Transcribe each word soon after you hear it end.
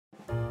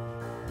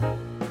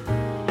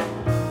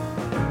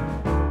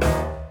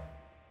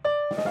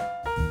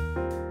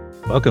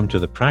Welcome to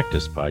the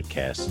Practice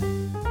Podcast,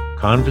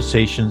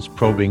 conversations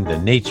probing the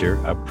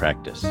nature of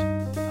practice.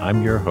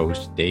 I'm your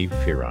host, Dave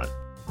Fearon.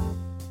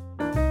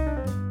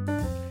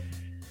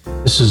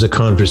 This is a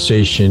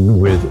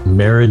conversation with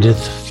Meredith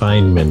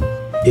Fineman.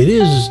 It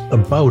is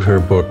about her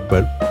book,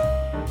 but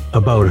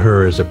about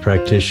her as a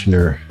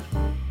practitioner.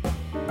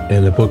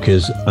 And the book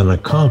is an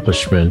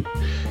accomplishment.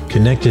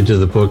 Connected to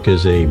the book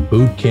is a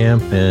boot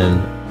camp and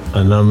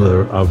a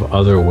number of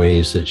other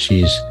ways that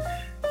she's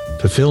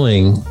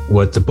fulfilling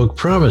what the book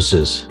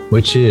promises,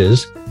 which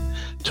is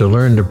to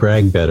learn to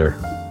brag better.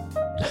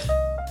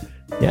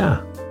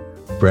 Yeah,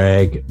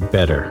 brag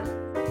better.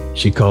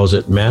 She calls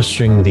it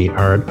mastering the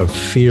art of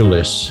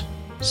fearless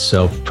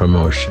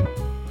self-promotion.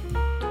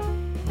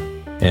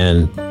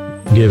 And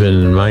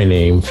given my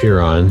name,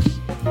 Fearon,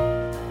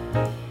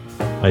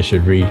 I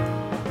should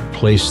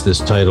replace this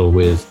title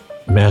with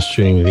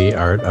mastering the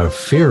art of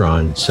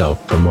fear-on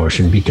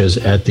self-promotion, because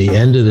at the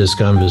end of this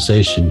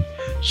conversation,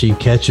 she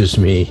catches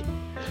me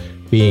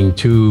being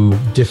too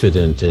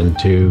diffident and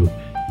too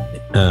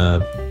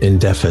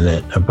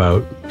indefinite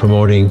about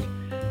promoting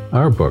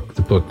our book,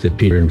 the book that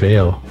Peter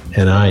Vale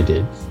and I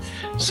did.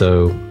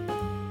 So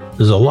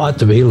there's a lot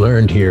to be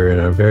learned here in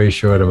a very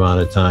short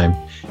amount of time,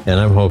 and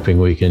I'm hoping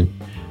we can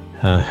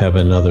have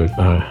another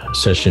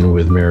session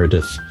with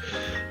Meredith.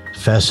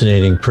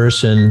 Fascinating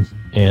person,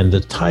 and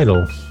the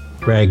title,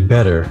 Brag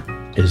Better,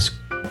 is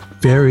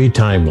very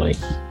timely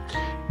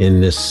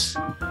in this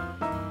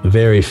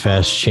very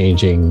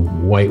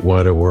fast-changing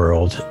whitewater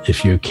world.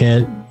 If you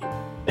can't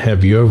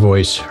have your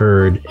voice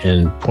heard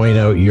and point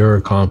out your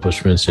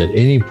accomplishments at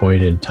any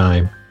point in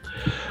time,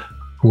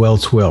 who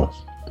else will?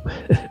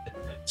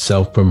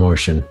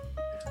 Self-promotion,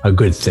 a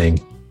good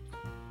thing.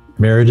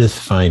 Meredith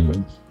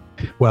Fineman.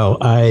 Well,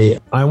 I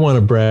want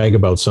to brag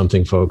about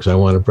something, folks. I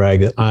want to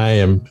brag that I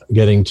am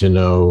getting to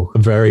know a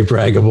very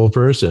braggable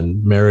person,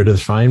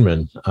 Meredith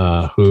Fineman,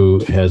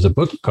 who has a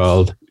book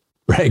called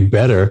Brag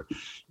Better,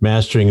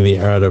 Mastering the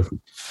Art of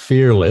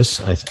Fearless.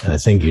 I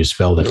think you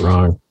spelled it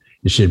wrong.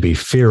 It should be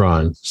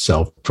fear-on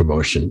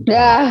self-promotion.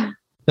 Yeah.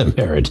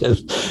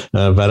 Meredith,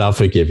 but I'll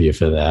forgive you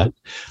for that.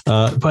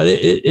 But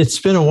it's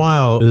been a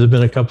while. There's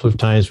been a couple of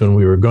times when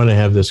we were going to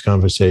have this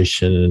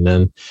conversation, and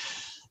then,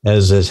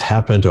 as has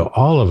happened to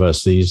all of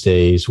us these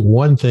days,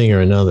 one thing or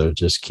another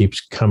just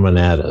keeps coming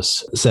at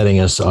us, setting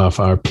us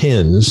off our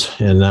pins.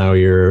 And now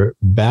you're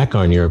back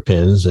on your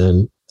pins.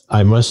 And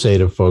I must say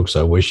to folks,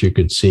 I wish you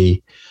could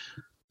see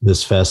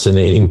this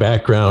fascinating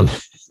background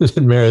that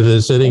Meredith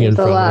is sitting in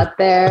front of. There's a lot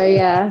there,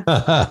 yeah.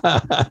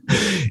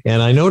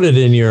 And I noted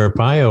in your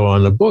bio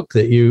on the book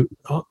that you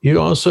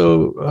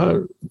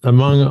also,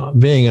 among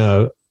being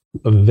a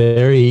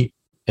very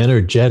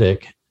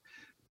energetic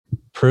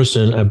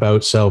person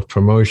about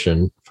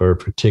self-promotion for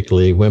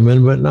particularly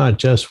women, but not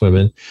just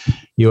women,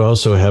 you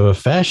also have a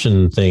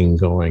fashion thing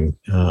going.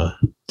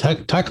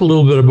 Talk a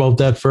little bit about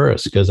that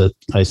first, because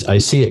I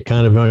see it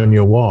kind of on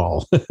your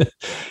wall.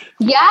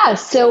 Yeah,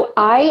 so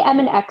I am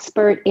an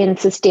expert in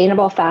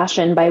sustainable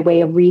fashion by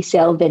way of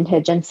resale,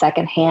 vintage, and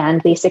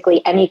secondhand.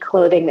 Basically, any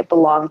clothing that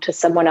belonged to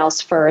someone else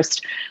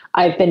first,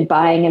 I've been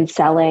buying and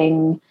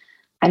selling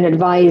and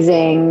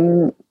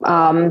advising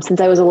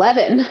since I was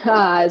 11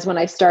 is when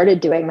I started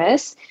doing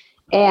this.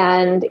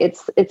 And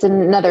it's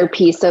another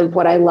piece of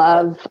what I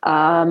love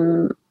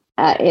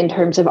in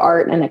terms of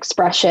art and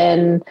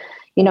expression.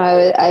 You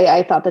know,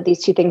 I thought that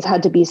these two things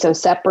had to be so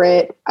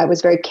separate. I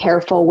was very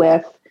careful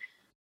with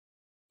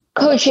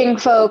coaching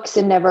folks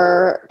and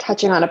never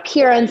touching on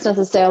appearance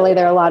necessarily.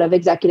 There are a lot of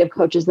executive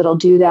coaches that'll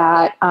do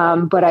that.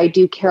 But I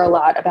do care a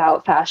lot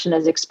about fashion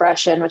as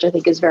expression, which I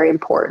think is very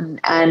important.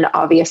 And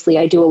obviously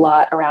I do a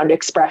lot around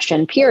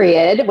expression,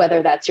 period,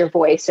 whether that's your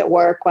voice at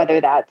work,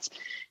 whether that's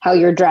how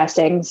you're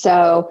dressing.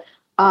 So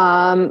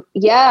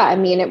yeah, I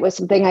mean, it was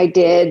something I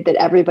did that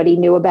everybody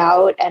knew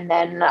about. And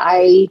then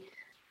I,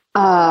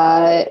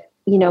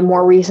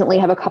 more recently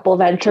have a couple of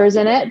ventures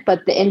in it,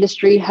 but the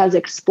industry has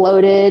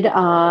exploded,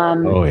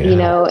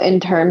 in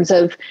terms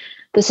of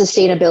the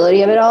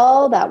sustainability of it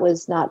all. That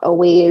was not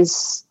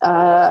always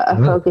a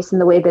focus in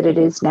the way that it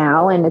is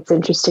now. And it's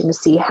interesting to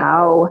see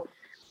how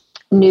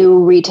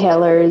new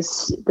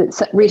retailers that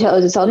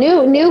sell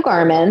new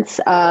garments,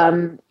 are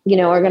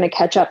going to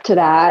catch up to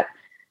that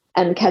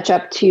and catch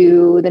up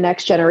to the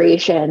next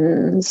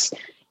generation's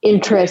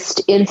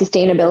interest in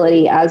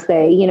sustainability as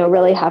they,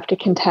 really have to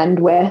contend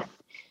with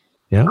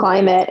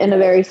climate in a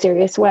very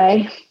serious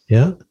way.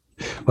 Yeah.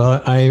 Well,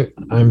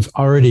 I'm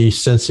already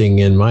sensing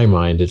in my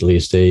mind, at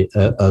least,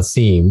 a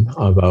theme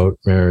about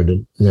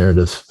Meredith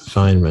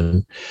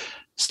Fineman.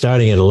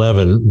 Starting at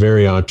 11,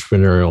 very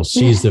entrepreneurial,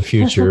 sees the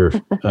future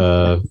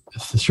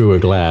through a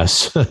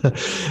glass,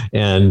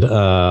 and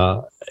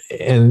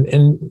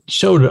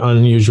showed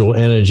unusual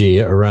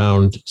energy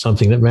around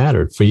something that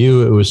mattered. For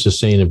you, it was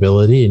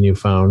sustainability, and you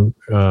found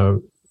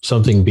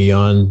something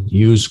beyond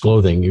used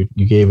clothing.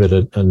 You gave it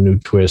a new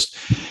twist.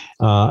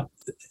 And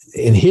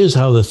here's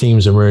how the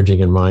theme's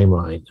emerging in my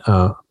mind.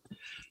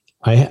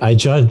 I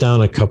jotted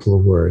down a couple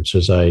of words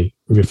as I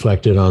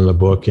reflected on the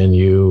book and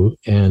you,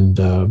 and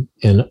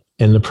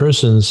and the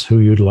persons who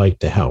you'd like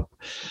to help.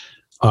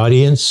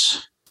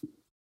 Audience,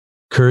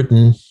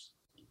 curtain,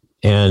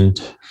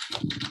 and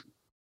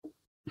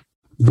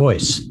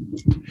voice.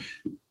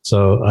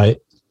 So I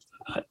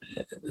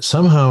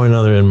somehow or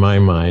another in my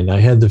mind, I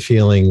had the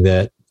feeling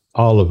that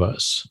all of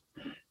us,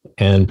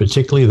 and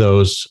particularly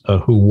those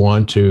who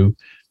want to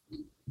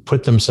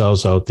put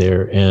themselves out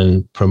there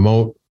and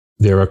promote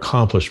their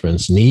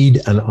accomplishments,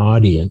 need an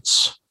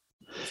audience.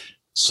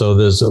 So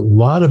there's a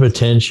lot of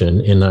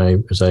attention,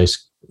 as I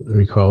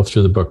recall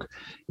through the book,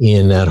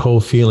 in that whole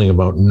feeling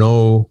about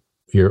know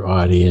your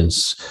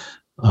audience,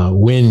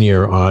 win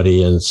your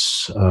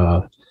audience,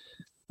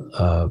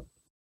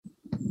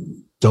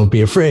 don't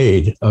be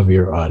afraid of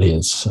your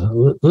audience.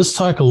 Let's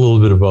talk a little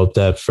bit about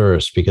that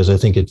first, because I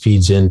think it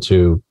feeds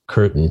into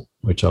curtain,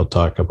 which I'll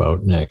talk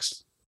about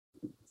next.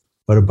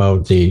 What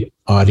about the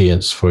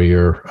audience for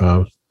your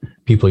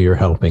people you're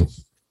helping?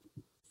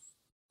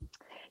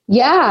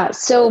 Yeah,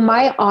 so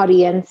my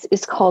audience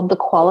is called the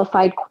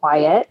qualified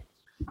quiet,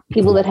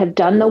 people that have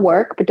done the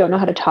work but don't know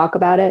how to talk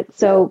about it.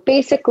 So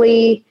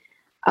basically,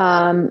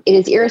 it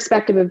is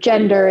irrespective of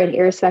gender and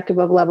irrespective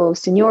of level of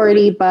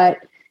seniority, but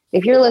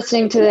if you're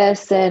listening to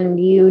this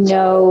and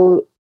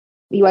you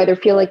either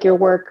feel like your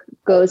work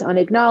goes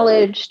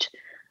unacknowledged,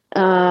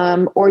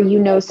 or you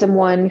know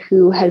someone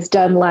who has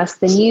done less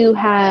than you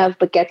have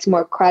but gets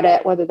more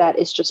credit, whether that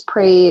is just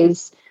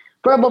praise,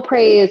 verbal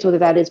praise, whether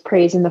that is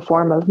praise in the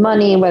form of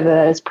money, whether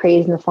that is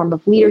praise in the form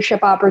of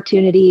leadership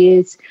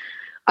opportunities.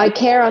 I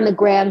care on the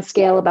grand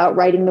scale about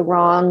righting the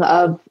wrong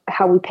of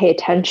how we pay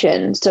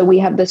attention. So we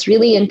have this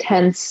really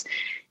intense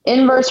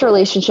inverse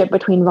relationship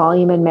between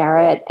volume and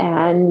merit,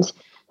 and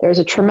there's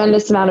a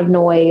tremendous amount of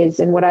noise.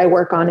 And what I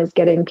work on is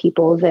getting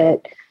people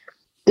that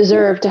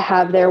deserve to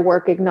have their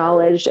work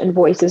acknowledged and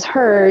voices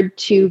heard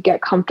to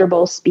get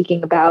comfortable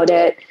speaking about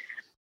it.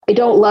 I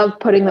don't love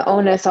putting the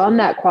onus on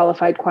that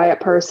qualified quiet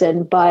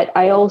person, but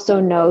I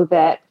also know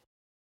that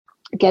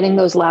getting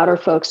those louder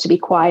folks to be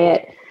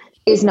quiet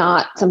is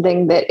not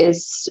something that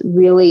is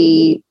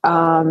really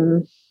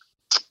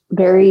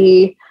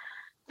very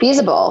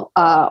feasible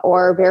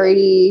or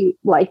very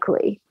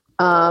likely.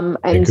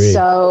 And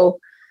so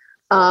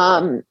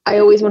I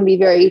always want to be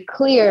very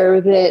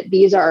clear that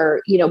these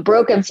are,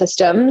 broken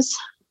systems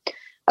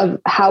of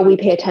how we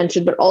pay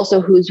attention, but also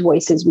whose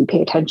voices we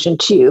pay attention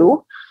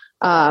to.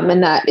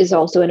 And that is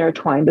also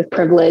intertwined with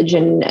privilege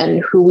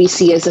and who we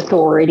see as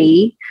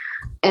authority.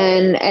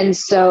 And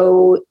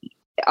so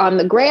on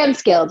the grand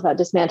scale, it's about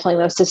dismantling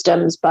those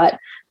systems, but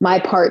my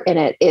part in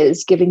it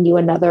is giving you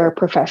another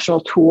professional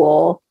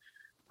tool.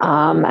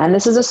 And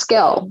this is a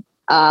skill.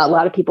 A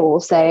lot of people will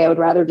say, I would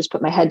rather just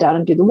put my head down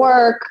and do the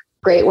work.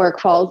 Great work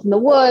falls in the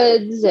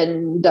woods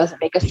and doesn't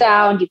make a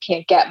sound. You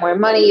can't get more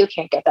money. You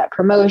can't get that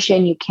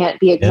promotion. You can't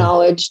be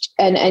acknowledged.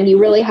 Yeah. And you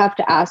really have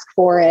to ask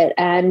for it.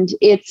 And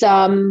it's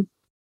something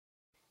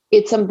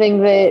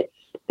that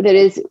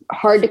is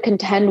hard to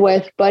contend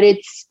with, but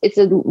it's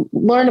a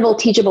learnable,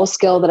 teachable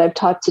skill that I've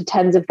taught to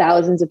tens of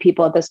thousands of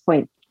people at this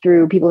point,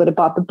 through people that have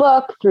bought the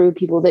book, through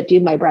people that do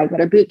my Brag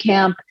Better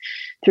Bootcamp,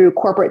 through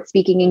corporate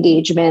speaking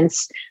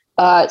engagements.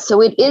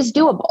 So it is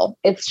doable.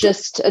 It's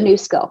just a new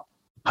skill.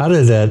 How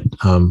did that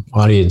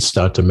audience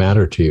start to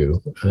matter to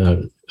you?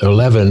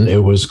 11,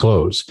 it was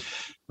close,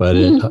 but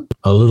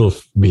a little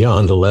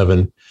beyond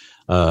 11,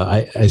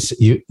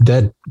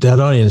 that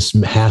audience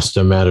has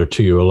to matter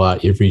to you a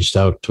lot. You've reached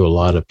out to a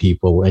lot of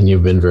people, and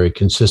you've been very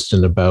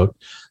consistent about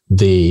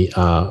the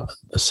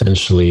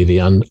essentially the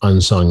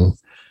unsung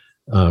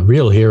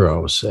real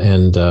heroes.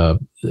 And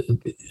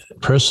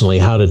personally,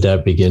 how did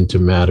that begin to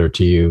matter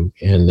to you?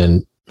 And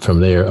then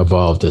from there,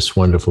 evolved this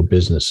wonderful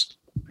business.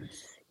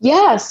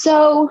 Yeah,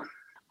 so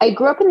I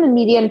grew up in the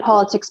media and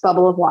politics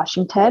bubble of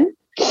Washington.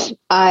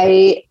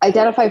 I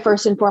identify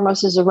first and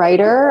foremost as a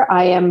writer.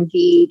 I am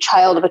the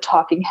child of a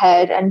talking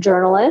head and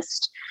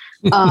journalist,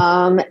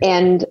 and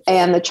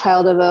the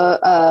child of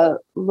a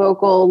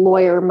vocal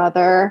lawyer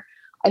mother.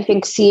 I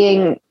think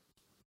seeing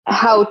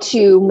how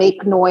to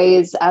make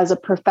noise as a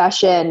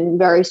profession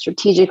very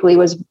strategically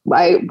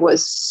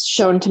was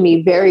shown to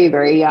me very,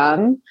 very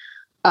young.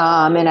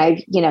 And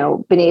I've,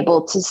 been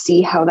able to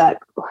see how that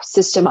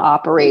system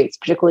operates,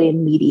 particularly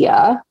in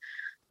media.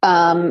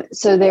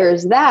 So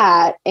there's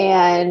that.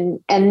 And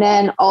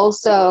then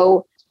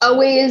also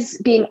always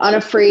being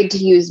unafraid to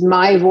use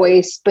my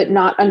voice, but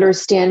not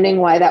understanding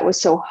why that was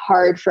so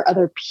hard for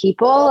other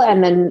people,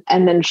 and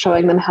then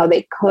showing them how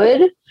they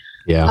could.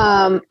 Yeah.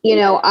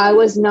 I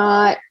was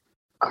not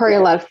curry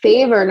a lot of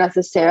favor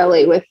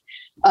necessarily with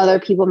other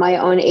people my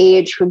own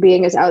age for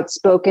being as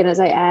outspoken as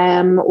I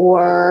am,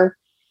 or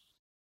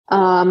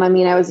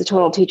I was a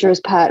total teacher's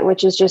pet,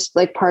 which is just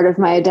like part of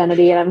my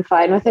identity, and I'm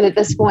fine with it at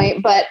this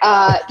point. But,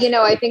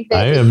 I think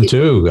that I am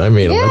too. what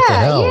the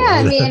hell?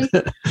 Yeah,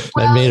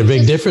 that made a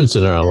big difference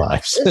in our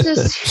lives. This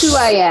is who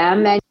I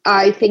am. And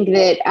I think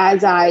that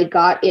as I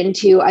got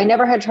into, I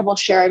never had trouble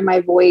sharing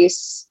my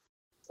voice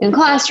in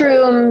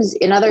classrooms,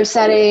 in other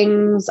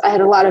settings. I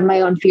had a lot of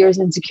my own fears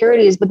and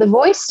insecurities, but the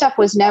voice stuff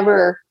was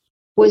never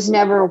was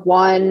never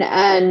one.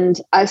 And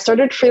I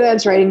started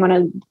freelance writing when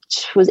I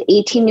was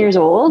 18 years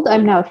old.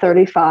 I'm now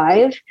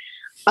 35.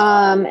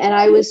 And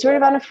I was sort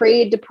of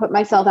unafraid to put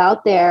myself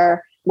out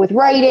there with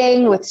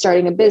writing, with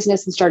starting a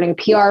business and starting a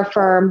PR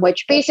firm,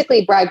 which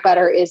basically Brag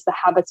Better is the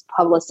Habits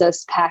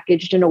Publicist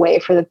packaged in a way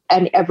for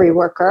every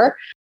worker.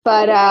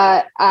 But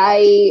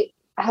I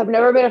have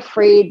never been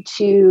afraid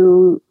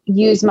to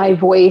use my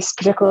voice,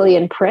 particularly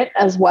in print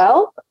as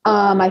well.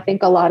 I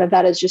think a lot of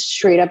that is just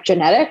straight up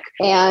genetic.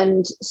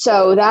 And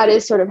so that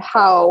is sort of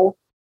how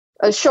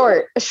a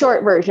short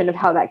version of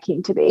how that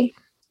came to be.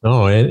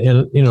 Oh,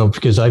 and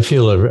because I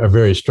feel a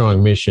very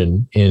strong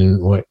mission in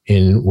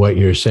what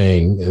you're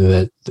saying,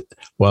 that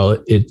while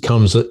it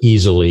comes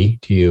easily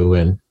to you,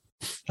 and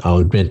I'll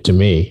admit to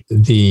me,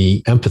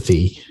 the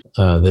empathy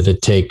that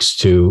it takes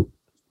to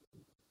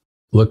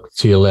look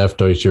to your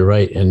left or to your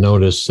right and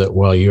notice that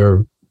while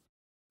you're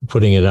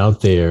putting it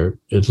out there,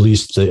 at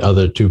least the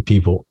other two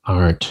people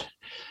aren't.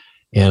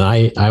 And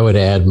I would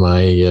add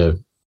my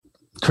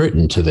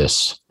curtain to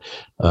this.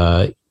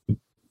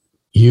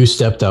 You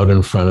stepped out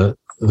in front of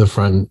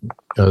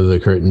the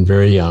curtain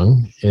very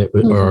young,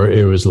 or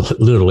it was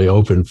literally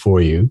open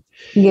for you.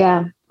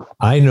 Yeah.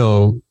 I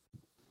know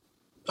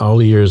all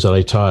the years that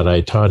I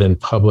taught in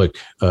public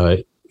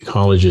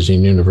colleges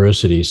and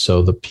universities.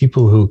 So the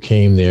people who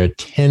came there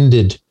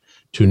tended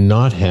to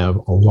not have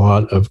a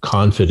lot of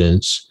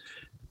confidence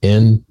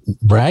in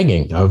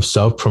bragging, of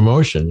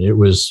self-promotion. It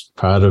was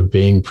part of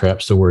being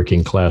perhaps the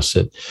working class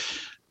that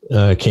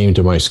came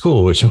to my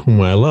school,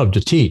 whom I loved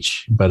to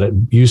teach, but it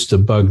used to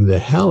bug the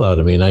hell out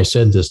of me. And I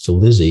said this to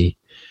Lizzie,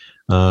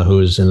 who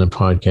was in the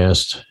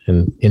podcast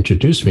and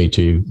introduced me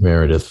to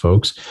Meredith,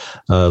 folks,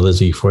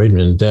 Lizzie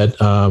Freudman, that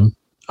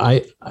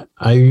I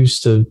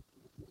used to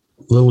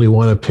literally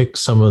want to pick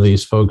some of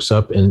these folks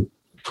up and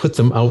put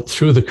them out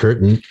through the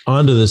curtain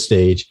onto the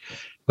stage.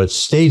 But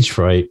stage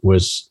fright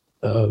was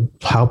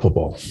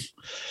palpable.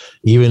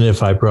 Even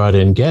if I brought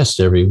in guests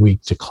every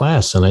week to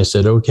class and I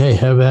said, okay,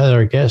 have at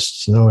our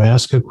guests,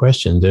 ask a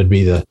question, there'd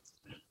be the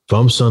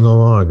bumps on the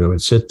log. I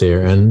would sit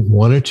there, and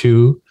one or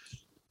two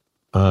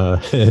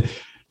Merediths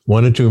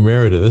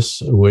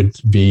would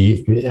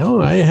be,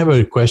 I have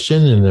a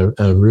question and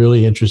a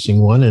really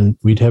interesting one, and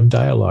we'd have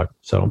dialogue.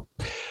 So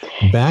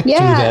back to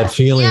that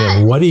feeling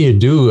of what do you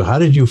do? How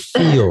did you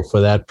feel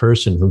for that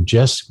person who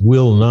just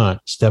will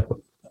not step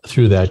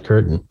through that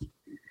curtain?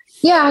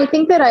 Yeah, I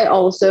think that I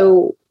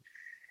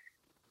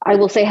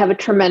will say, have a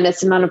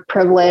tremendous amount of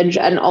privilege,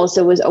 and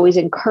also was always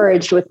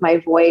encouraged with my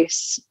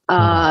voice.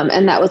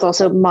 And that was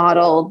also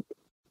modeled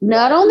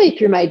not only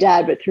through my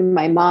dad, but through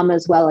my mom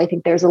as well. I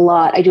think I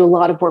do a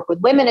lot of work with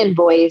women in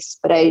voice,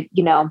 but I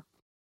don't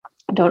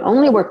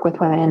only work with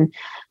women,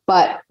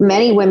 but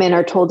many women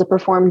are told to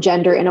perform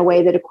gender in a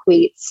way that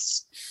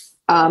equates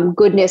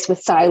goodness with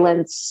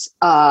silence,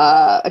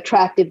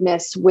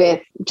 attractiveness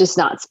with just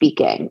not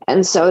speaking.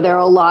 And so there are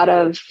a lot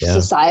of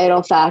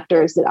societal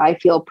factors that I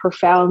feel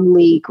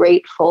profoundly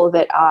grateful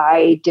that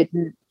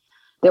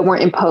that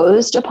weren't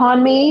imposed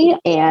upon me.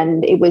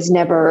 And it was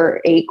never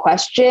a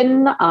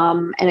question.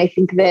 And I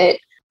think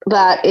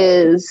that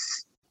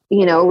is,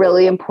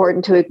 really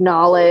important to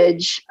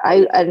acknowledge.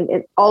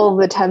 And all of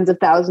the tens of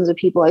thousands of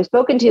people I've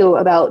spoken to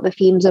about the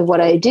themes of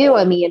what I do,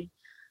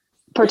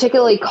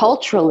 particularly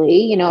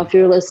culturally, if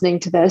you're listening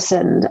to this,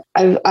 and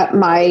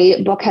my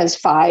book has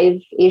 5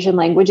 Asian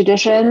language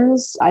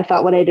editions. I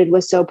thought what I did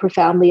was so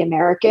profoundly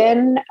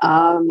American,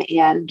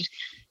 and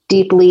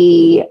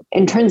deeply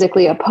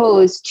intrinsically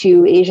opposed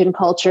to Asian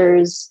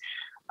cultures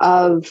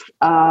of,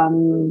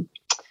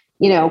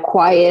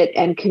 quiet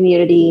and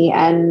community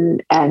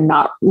and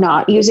not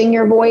using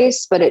your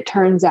voice. But it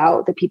turns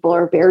out that people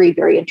are very,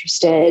 very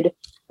interested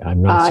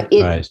I'm not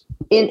surprised.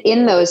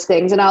 In those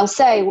things. And I'll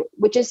say,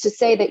 which is to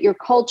say that your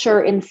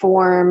culture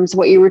informs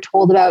what you were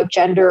told about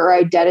gender or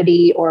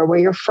identity, or where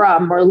you're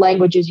from, or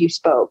languages you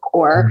spoke,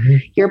 or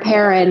your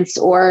parents,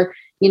 or,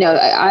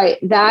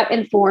 that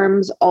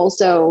informs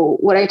also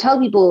what I tell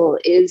people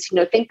is,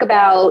 take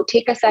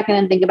a second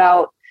and think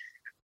about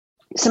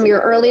some of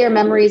your earlier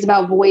memories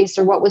about voice,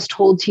 or what was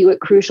told to you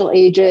at crucial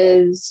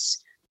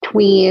ages,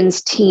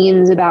 tweens,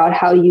 teens, about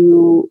how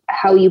you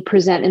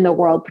present in the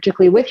world,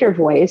 particularly with your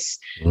voice.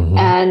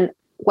 And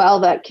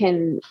while that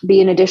can be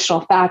an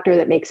additional factor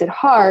that makes it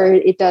hard,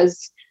 it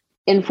does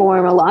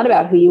inform a lot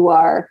about who you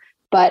are.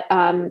 But,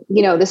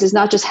 this is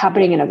not just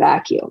happening in a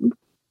vacuum.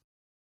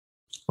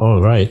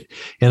 Oh, right.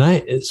 And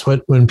it's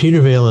when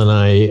Peter Vale and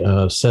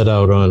I set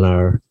out on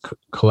our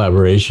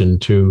collaboration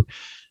to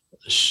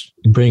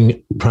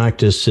bring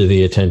practice to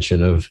the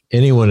attention of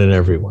anyone and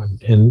everyone.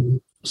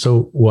 And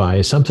so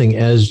why? Something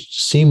as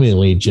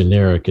seemingly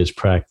generic as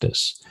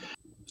practice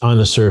on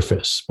the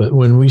surface. But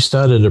when we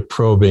started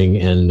probing,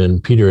 and then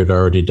Peter had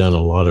already done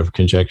a lot of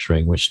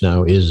conjecturing, which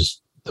now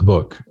is the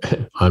book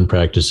on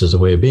practice as a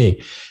way of being.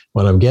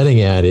 What I'm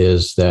getting at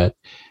is that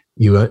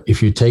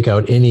if you take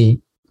out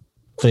anything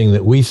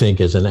that we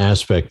think is an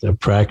aspect of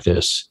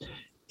practice,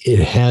 it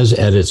has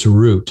at its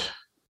root,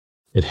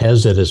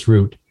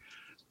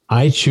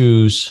 I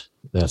choose,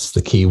 that's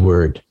the key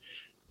word,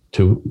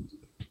 to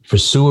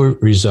pursue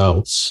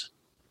results,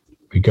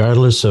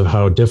 regardless of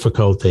how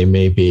difficult they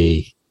may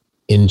be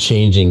in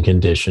changing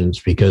conditions,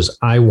 because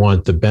I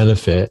want the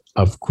benefit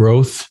of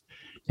growth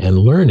and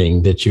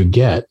learning that you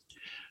get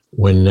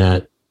when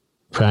that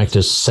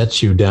practice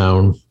sets you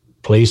down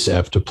place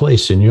after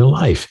place in your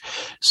life.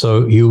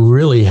 So you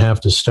really have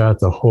to start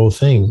the whole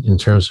thing in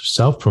terms of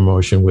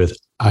self-promotion with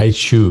I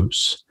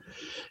choose.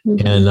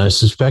 Mm-hmm. And I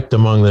suspect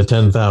among the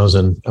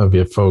 10,000 of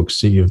your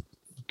folks that you've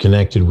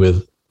connected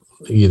with,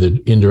 either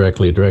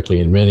indirectly or directly,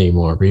 and many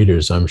more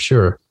readers, I'm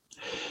sure,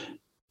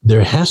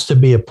 there has to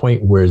be a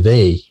point where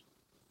they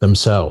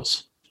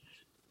themselves,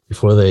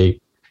 before they,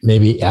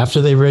 maybe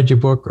after they read your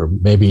book or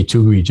maybe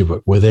to read your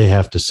book, where they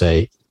have to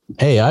say,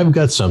 hey, I've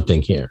got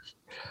something here.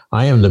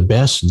 I am the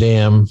best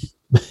damn,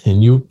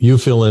 and you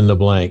fill in the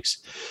blanks,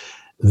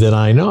 that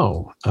I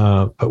know.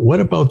 But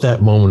what about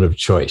that moment of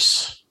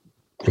choice?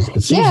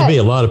 It seems to me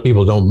a lot of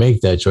people don't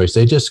make that choice.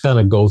 They just kind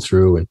of go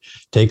through and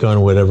take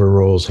on whatever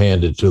role's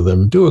handed to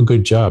them, do a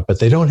good job, but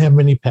they don't have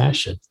any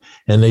passion.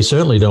 And they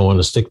certainly don't want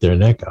to stick their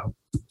neck out.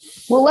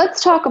 Well,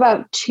 let's talk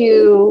about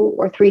 2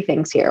 or 3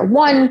 things here.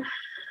 One,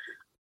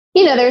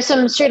 there's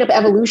some straight up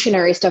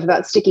evolutionary stuff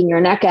about sticking your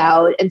neck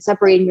out and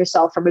separating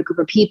yourself from a group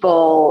of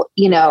people.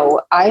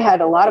 I had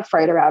a lot of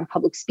fright around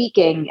public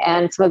speaking,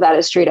 and some of that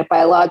is straight up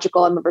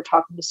biological. I remember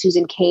talking to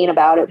Susan Cain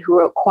about it, who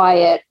wrote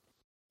Quiet.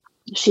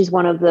 She's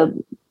one of the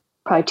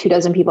probably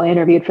 24 people I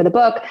interviewed for the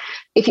book.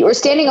 If you were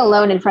standing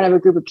alone in front of a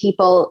group of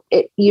people,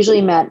 it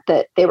usually meant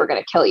that they were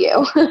going to kill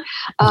you.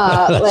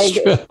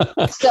 The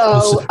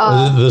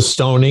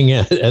stoning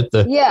at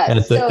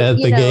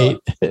the gate.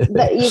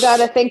 You got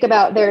to think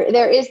about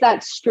there is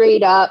that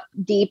straight up,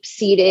 deep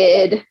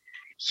seated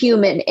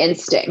human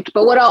instinct.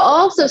 But what I'll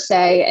also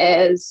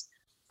say is,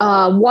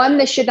 one,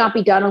 this should not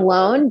be done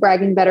alone.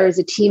 Bragging better is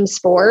a team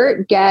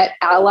sport. Get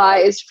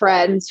allies,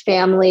 friends,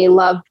 family,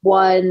 loved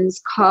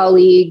ones,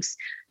 colleagues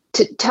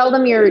to tell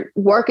them you're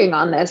working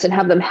on this and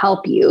have them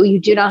help you. You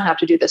do not have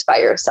to do this by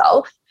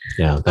yourself.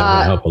 Yeah, that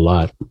would help a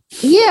lot.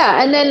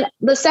 Yeah. And then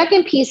the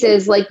second piece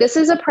is this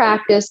is a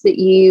practice that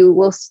you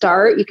will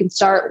start. You can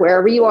start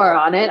wherever you are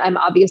on it. I'm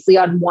obviously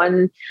on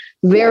one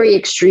very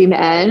extreme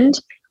end,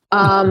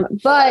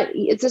 but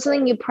it's just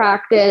something you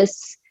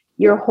practice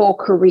your whole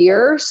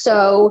career.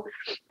 So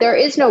there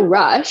is no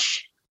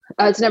rush.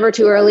 It's never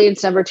too early.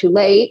 It's never too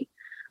late.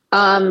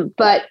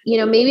 But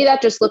maybe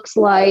that just looks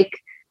like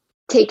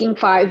taking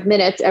 5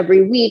 minutes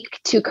every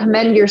week to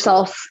commend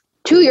yourself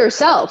to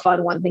yourself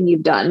on one thing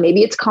you've done.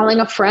 Maybe it's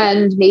calling a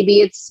friend, maybe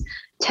it's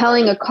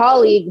telling a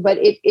colleague, but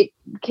it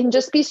can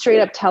just be straight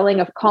up calling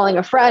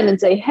a friend and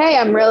say, hey,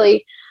 I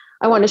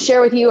want to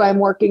share with you, I'm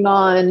working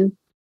on,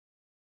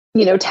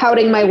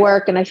 touting my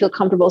work, and I feel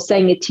comfortable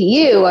saying it to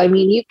you. I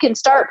mean, you can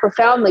start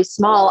profoundly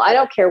small. I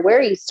don't care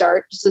where you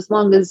start, just as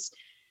long as,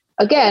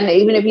 again,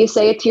 even if you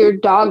say it to your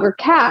dog or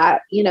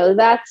cat,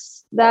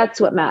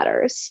 that's what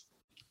matters.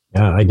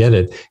 Yeah, I get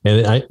it.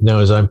 And now,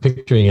 as I'm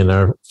picturing in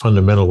our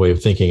fundamental way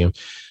of thinking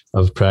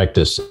of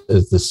practice,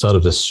 is the sort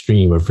of the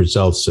stream of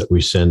results that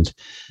we send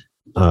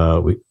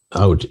out,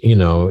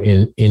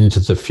 into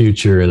the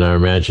future in our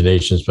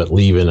imaginations, but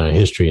leave in our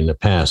history in the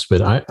past.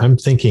 But I'm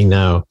thinking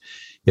now,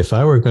 if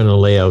I were going to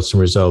lay out some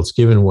results,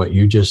 given what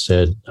you just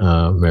said,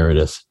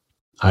 Meredith,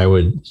 I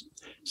would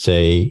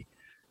say,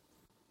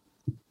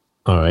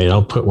 all right,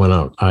 I'll put one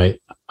out. I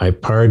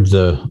parred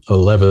the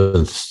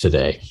 11th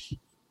today.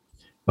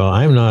 Well,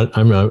 I'm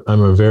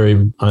a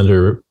very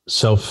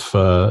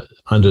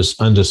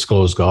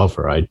undisclosed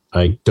golfer. I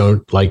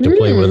don't like to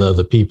play with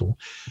other people.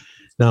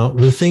 Now,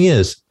 the thing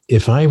is,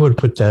 if I would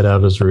put that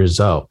out as a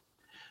result,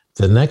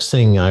 the next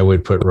thing I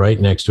would put right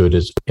next to it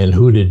is, and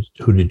who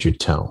did you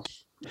tell?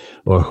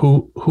 Or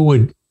who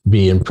would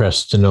be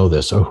impressed to know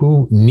this, or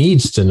who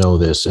needs to know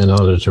this in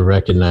order to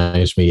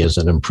recognize me as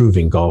an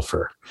improving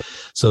golfer?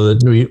 So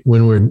that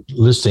when we're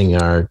listing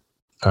our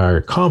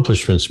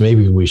accomplishments,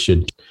 maybe we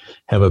should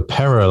have a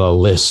parallel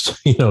list,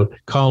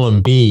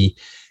 column B,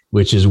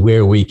 which is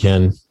where we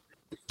can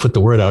put the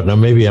word out. Now,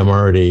 maybe I'm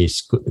already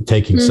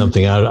taking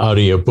something out of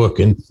your book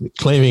and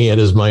claiming it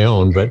as my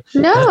own, but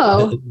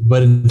no.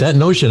 But that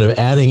notion of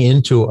adding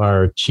into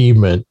our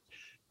achievement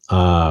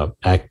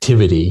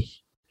activity,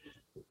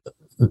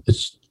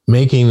 it's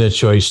making the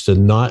choice to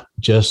not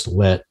just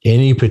let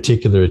any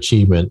particular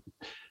achievement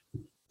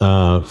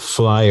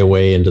fly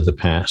away into the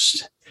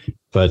past,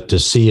 but to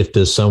see if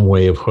there's some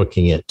way of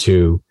hooking it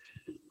to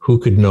who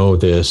could know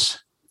this.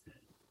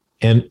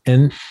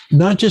 And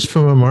not just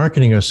from a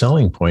marketing or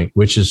selling point,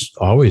 which is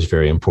always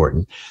very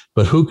important,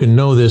 but who can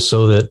know this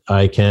so that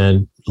I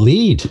can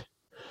lead?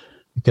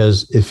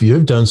 Because if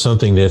you've done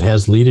something that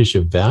has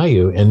leadership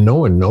value and no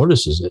one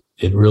notices it,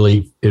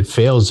 it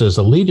fails as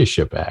a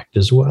leadership act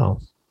as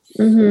well.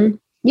 Mm-hmm.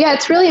 Yeah,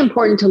 it's really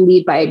important to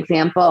lead by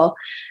example.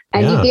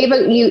 And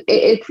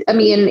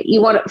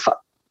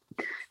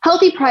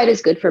healthy pride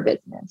is good for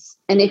business.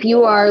 And if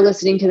you are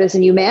listening to this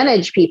and you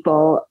manage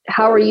people,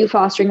 how are you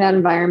fostering that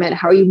environment?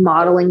 How are you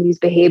modeling these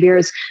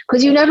behaviors?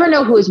 Because you never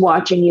know who is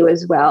watching you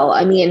as well.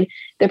 I mean,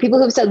 There are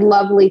people who've said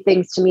lovely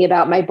things to me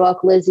about my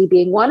book, Lizzie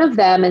being one of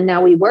them, and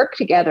now we work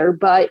together.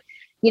 But,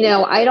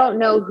 I don't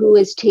know who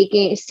is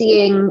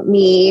seeing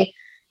me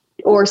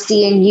or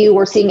seeing you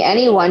or seeing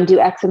anyone do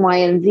X and Y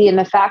and Z. And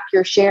the fact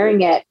you're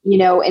sharing it,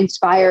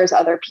 inspires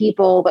other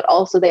people, but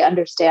also they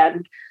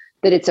understand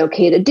that it's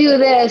okay to do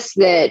this,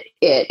 that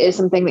it is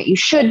something that you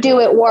should do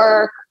at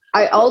work.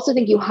 I also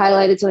think you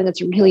highlighted something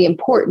that's really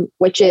important,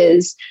 which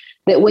is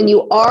that when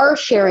you are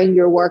sharing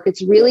your work,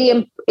 it's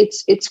really,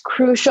 it's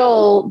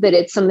crucial that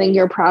it's something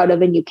you're proud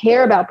of and you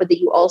care about, but that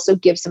you also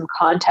give some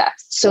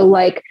context. So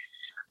like,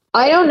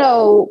 I don't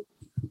know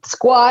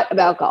squat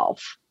about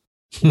golf.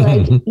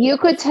 Like you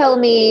could tell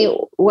me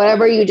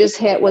whatever you just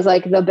hit was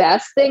like the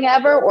best thing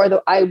ever,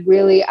 or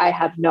I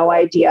have no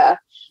idea.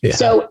 Yeah.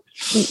 So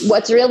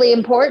what's really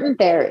important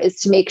there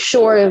is to make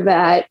sure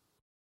that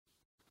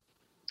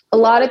a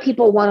lot of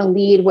people want to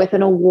lead with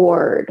an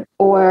award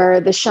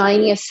or the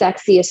shiniest,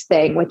 sexiest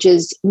thing, which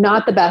is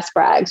not the best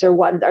brags or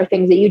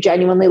things that you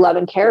genuinely love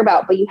and care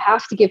about. But you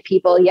have to give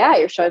people,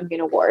 you're showing me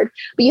an award,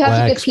 but you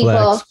have to give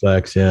people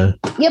flex, yeah.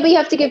 Yeah, but you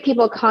have to give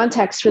people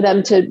context for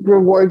them to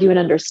reward you and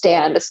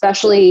understand,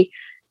 especially,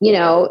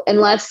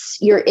 unless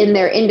you're in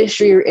their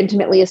industry or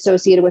intimately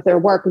associated with their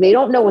work, they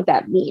don't know what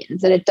that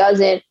means. And it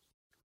doesn't.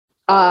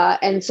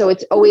 And so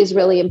it's always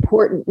really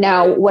important.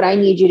 Now, what I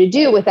need you to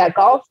do with that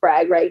golf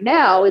brag right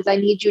now is I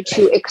need you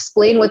to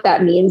explain what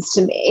that means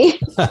to me.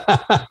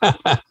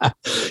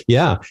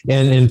 Yeah.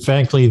 And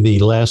frankly, the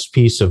last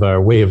piece of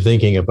our way of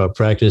thinking about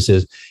practice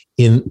is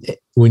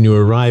when you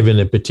arrive in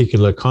a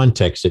particular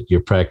context that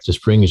your practice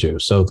brings you.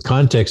 So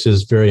context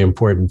is very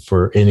important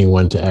for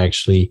anyone to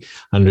actually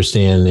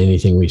understand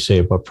anything we say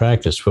about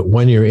practice. But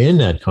when you're in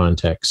that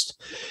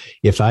context,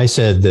 if I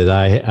said that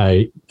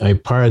I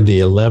parred the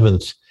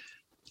 11th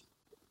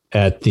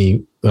at the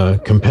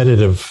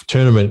competitive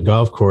tournament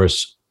golf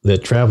course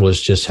that Travelers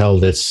just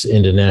held its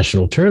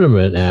international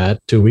tournament at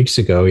 2 weeks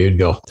ago, you'd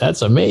go,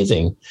 that's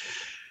amazing.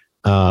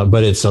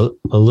 But it's a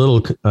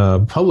little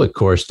public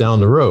course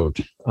down the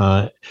road.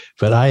 But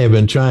I have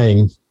been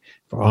trying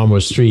for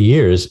almost 3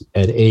 years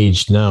at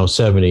age now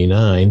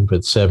 79,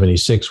 but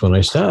 76 when I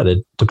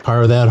started, to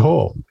par that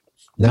hole.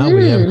 Now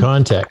we have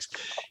context.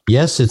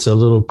 Yes, it's a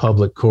little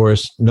public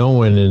course. No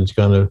one is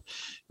going to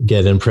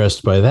get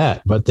impressed by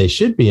that, but they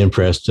should be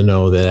impressed to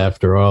know that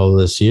after all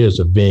this years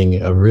of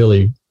being a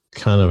really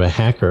kind of a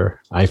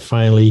hacker, I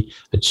finally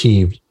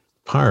achieved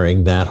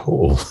parring that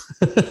hole.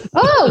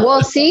 Oh,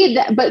 well, see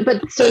that,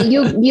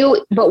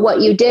 but what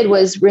you did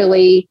was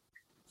really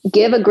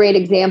give a great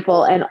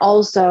example and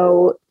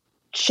also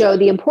show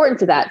the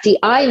importance of that. See,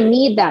 I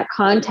need that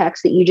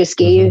context that you just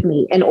gave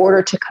me in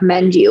order to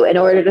commend you, in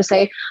order to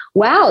say,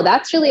 wow,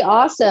 that's really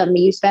awesome.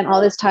 You spent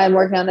all this time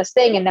working on this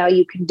thing and now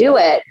you can do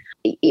it.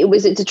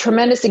 It's a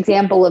tremendous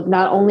example of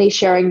not only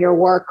sharing your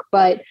work,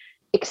 but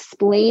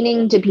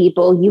explaining to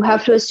people. You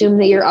have to assume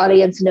that your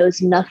audience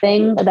knows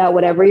nothing about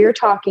whatever you're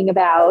talking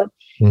about.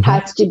 You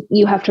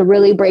have to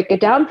really break it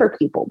down for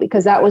people,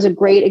 because that was a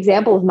great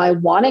example of my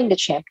wanting to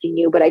champion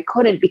you, but I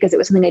couldn't because it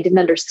was something I didn't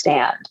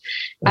understand.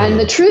 And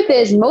the truth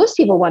is, most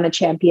people want to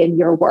champion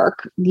your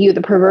work, you,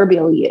 the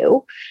proverbial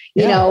you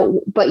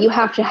know, but you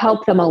have to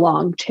help them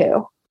along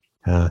too.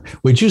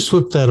 Would you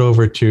flip that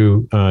over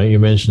to, you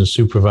mentioned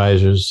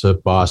supervisors,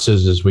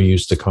 bosses, as we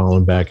used to call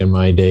them back in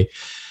my day.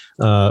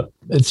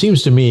 It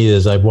seems to me,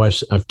 as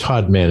I've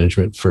taught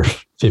management for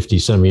 50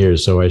 some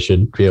years, so I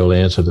should be able to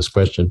answer this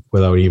question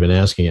without even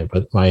asking it.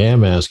 But I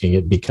am asking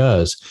it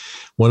because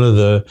one of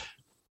the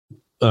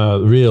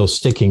real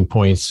sticking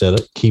points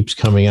that keeps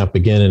coming up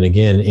again and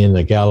again in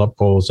the Gallup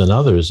polls and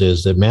others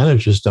is that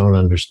managers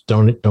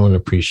don't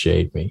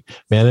appreciate me.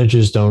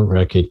 Managers don't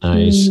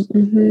recognize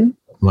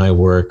my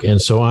work.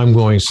 And so I'm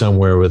going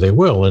somewhere where they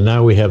will. And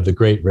now we have the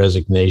great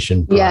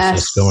resignation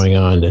process going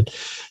on that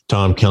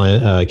Tom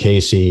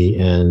Casey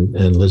and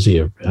Lizzie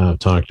have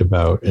talked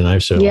about. And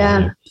I've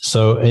certainly.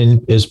 So,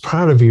 and as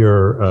part of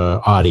your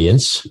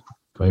audience,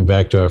 going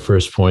back to our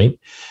first point,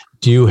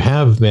 do you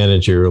have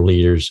manager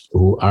leaders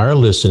who are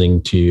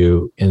listening to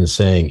you and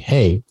saying,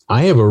 hey,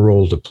 I have a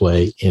role to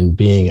play in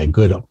being a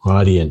good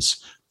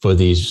audience for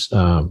these,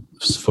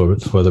 for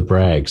the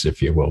brags,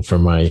 if you will,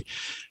 from my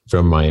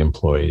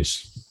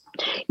employees?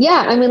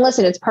 Yeah. I mean,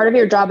 listen, it's part of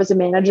your job as a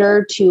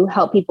manager to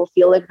help people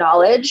feel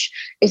acknowledged.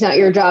 It's not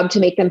your job to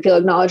make them feel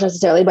acknowledged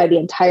necessarily by the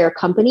entire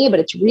company, but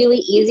it's really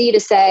easy to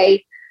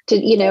say,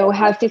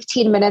 have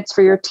 15 minutes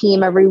for your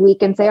team every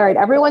week and say, all right,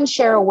 everyone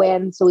share a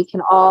win so we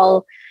can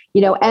all,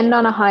 end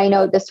on a high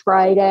note this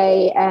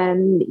Friday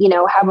and,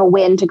 have a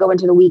win to go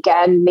into the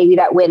weekend. Maybe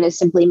that win is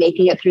simply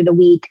making it through the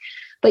week.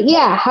 But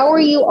yeah, how are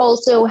you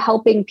also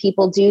helping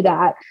people do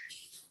that?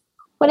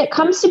 When it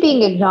comes to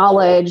being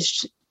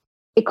acknowledged,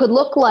 it could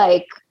look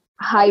like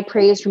high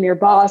praise from your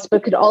boss, but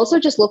it could also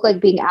just look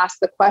like being asked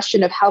the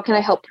question of, how can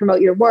I help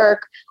promote your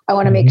work? I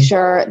want to make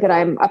sure that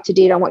I'm up to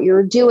date on what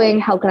you're doing.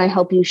 How can I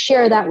help you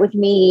share that with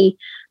me?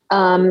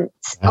 A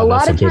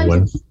lot of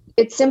times,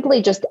 it's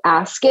simply just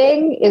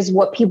asking is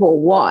what people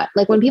want.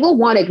 Like when people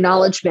want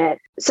acknowledgement,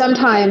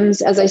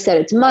 sometimes, as I said,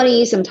 it's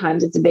money,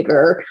 sometimes it's a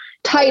bigger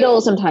title,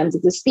 sometimes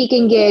it's a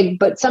speaking gig,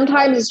 but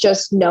sometimes it's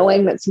just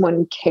knowing that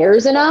someone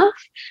cares enough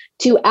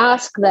to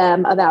ask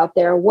them about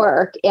their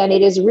work. And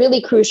it is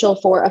really crucial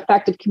for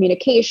effective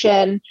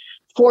communication,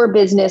 for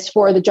business,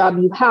 for the job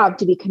you have,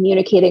 to be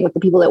communicating with the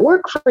people that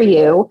work for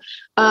you.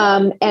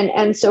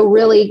 And so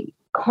really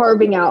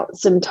carving out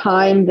some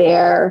time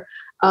there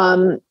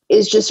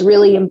is just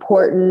really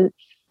important.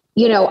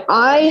 You know,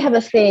 I have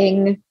a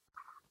thing,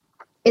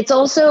 it's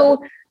also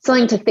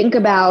something to think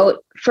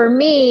about. For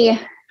me,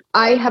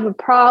 I have a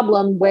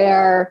problem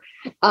where,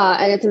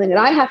 and it's something that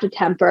I have to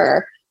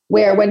temper,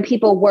 where when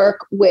people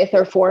work with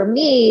or for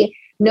me,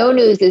 no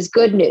news is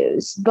good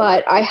news,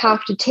 but I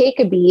have to take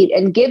a beat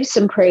and give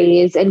some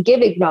praise and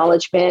give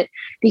acknowledgement,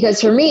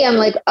 because for me, I'm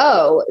like,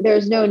 oh,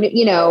 there's no,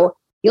 you know,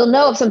 you'll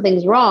know if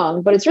something's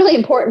wrong, but it's really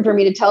important for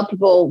me to tell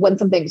people when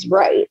something's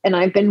right. And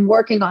I've been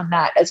working on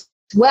that as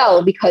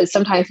well, because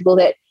sometimes people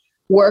that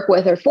work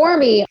with or for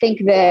me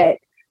think that,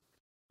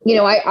 you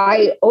know,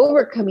 I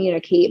over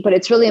communicate, but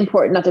it's really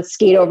important not to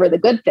skate over the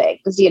good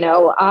things. You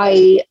know,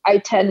 I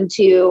tend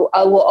to,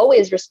 I will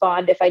always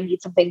respond if I need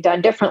something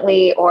done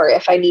differently, or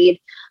if I need,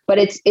 but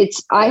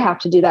I have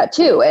to do that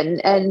too.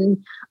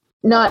 And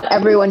not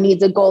everyone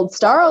needs a gold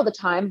star all the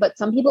time, but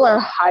some people are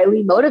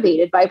highly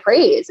motivated by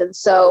praise. And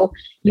so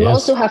you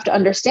also have to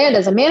understand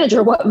as a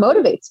manager what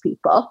motivates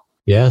people.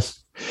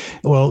 Yes.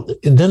 Well,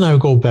 and then I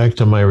go back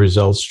to my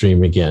results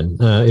stream again.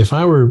 If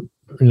I were,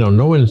 you know,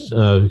 no one's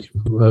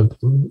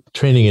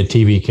training a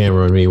TV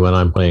camera on me when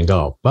I'm playing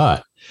golf,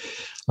 but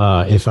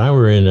if I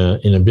were in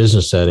a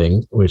business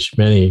setting, which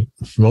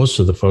most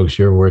of the folks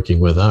you're working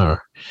with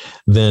are,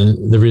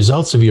 then the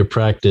results of your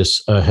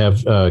practice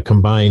have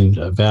combined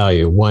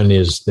value. One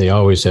is they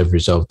always have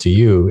result to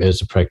you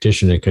as a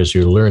practitioner, because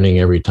you're learning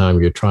every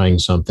time you're trying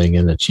something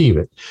and achieve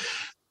it.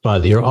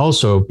 But you're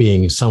also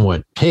being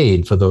somewhat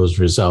paid for those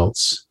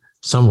results,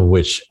 some of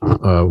which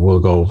will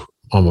go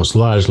almost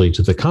largely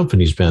to the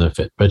company's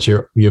benefit. But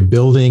you're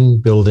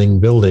building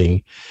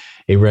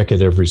a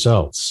record of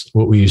results,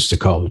 what we used to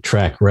call the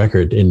track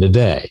record in the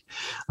day.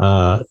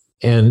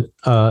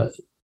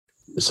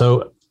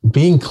 So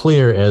being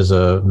clear as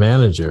a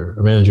manager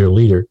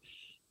leader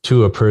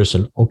to a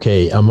person,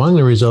 okay, among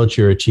the results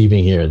you're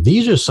achieving here,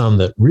 these are some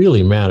that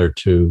really matter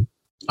to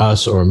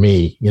us or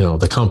me, you know,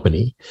 the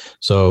company.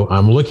 So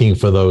I'm looking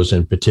for those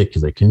in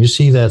particular. Can you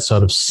see that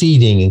sort of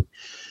seeding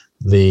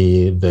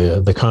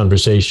the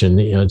conversation,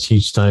 you know,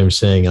 each time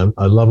saying,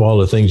 I love all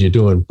the things you're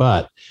doing,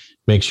 but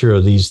make sure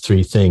of these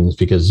three things,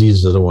 because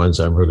these are the ones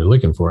I'm really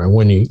looking for. And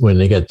when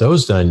they get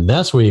those done,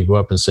 that's where you go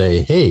up and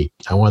say, hey,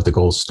 I want the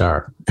gold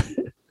star.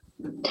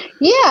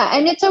 Yeah.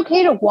 And it's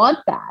okay to want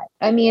that.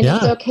 I mean,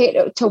 It's okay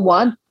to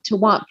want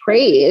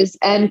praise,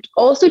 and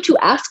also to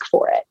ask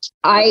for it.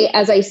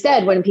 As I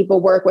said, when people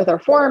work with or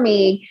for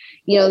me,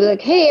 you know, they're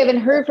like, hey, I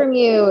haven't heard from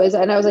you.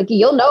 And I was like,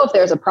 you'll know if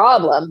there's a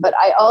problem, but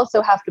I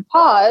also have to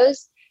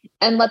pause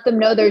and let them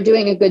know they're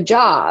doing a good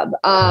job.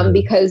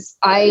 Because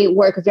I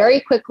work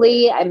very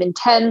quickly. I'm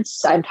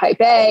intense. I'm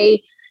type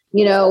A,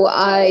 you know,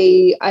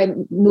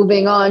 I'm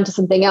moving on to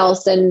something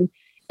else and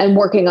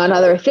working on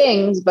other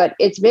things. But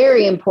it's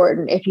very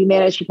important if you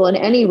manage people in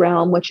any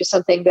realm, which is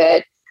something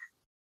that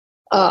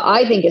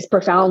I think is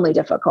profoundly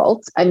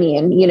difficult. I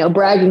mean, you know,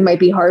 bragging might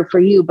be hard for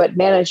you, but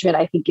management,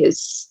 I think,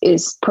 is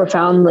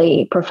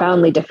profoundly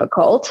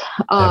difficult.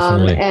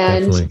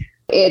 Definitely.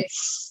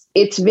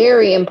 It's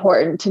very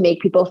important to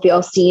make people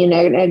feel seen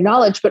and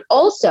acknowledged, but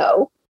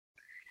also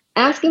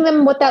asking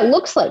them what that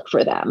looks like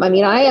for them. I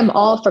mean, I am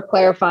all for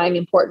clarifying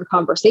important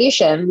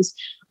conversations.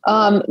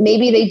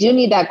 Maybe they do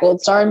need that gold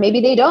star, and maybe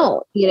they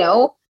don't, you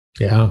know.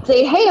 Yeah.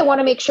 Say, hey, I want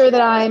to make sure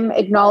that I'm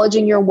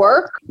acknowledging your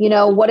work. You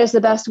know, what is the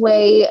best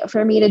way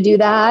for me to do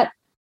that?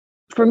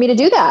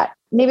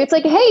 Maybe it's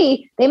like,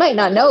 hey, they might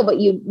not know, but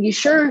you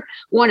sure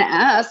want to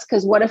ask,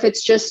 because what if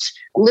it's just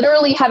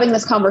literally having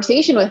this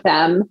conversation with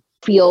them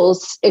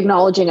feels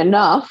acknowledging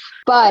enough?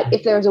 But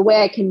if there's a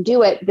way I can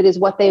do it that is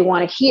what they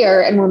want to hear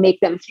and will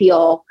make them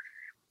feel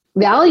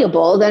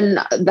valuable, then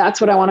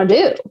that's what I want to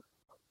do.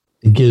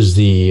 It gives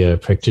the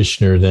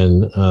practitioner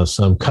then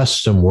some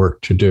custom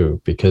work to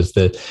do, because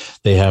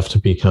they have to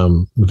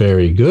become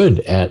very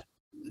good at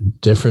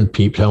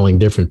telling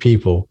different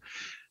people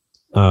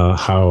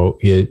how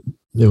it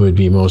would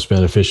be most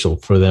beneficial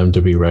for them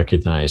to be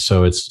recognized.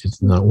 So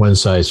it's not one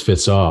size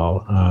fits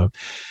all.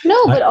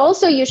 But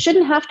also you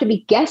shouldn't have to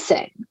be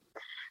guessing.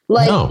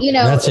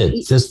 That's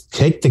it. Just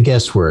take the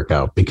guesswork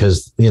out,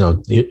 because, you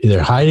know,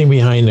 they're hiding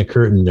behind the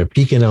curtain. They're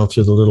peeking out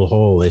through the little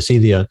hole. They see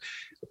the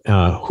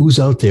who's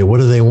out there, what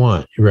do they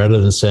want, rather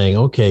than saying,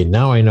 okay,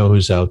 now I know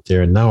who's out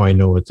there, and now I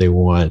know what they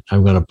want.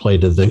 I'm going to play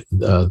to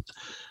the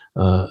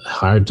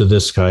hard to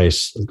this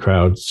guy's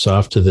crowd,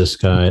 soft to this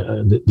guy.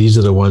 These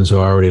are the ones who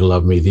already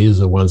love me. These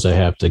are the ones I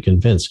have to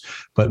convince.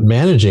 But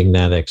managing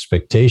that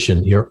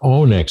expectation, your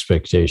own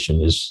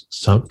expectation, is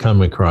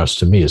coming across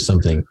to me as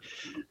something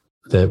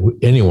that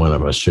any one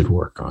of us should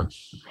work on.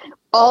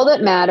 all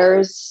that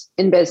matters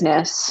in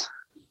business.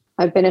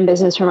 I've been in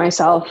business for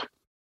myself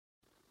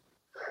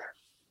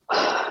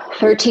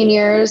 13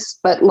 years,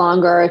 but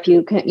longer if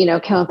you can,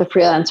 count the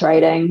freelance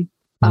writing.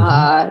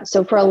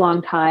 So for a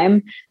long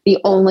time, the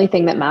only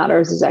thing that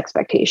matters is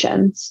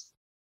expectations.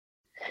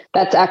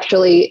 That's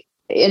actually,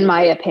 in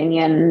my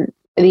opinion,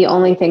 the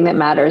only thing that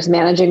matters: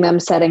 managing them,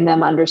 setting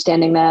them,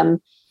 understanding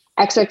them,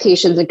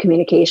 expectations and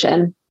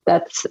communication.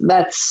 That's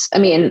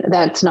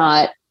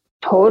not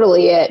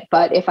totally it.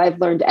 But if I've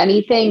learned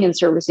anything in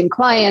servicing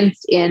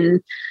clients,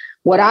 in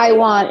what I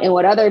want and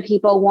what other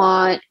people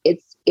want,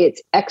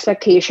 it's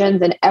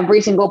expectations, and every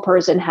single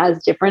person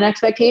has different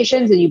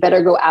expectations, and you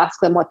better go ask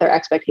them what their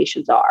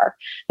expectations are.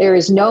 There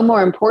is no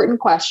more important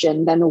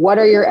question than what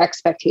are your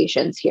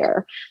expectations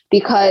here?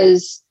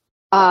 Because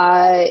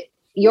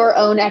your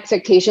own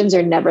expectations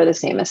are never the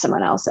same as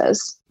someone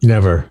else's.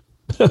 Never.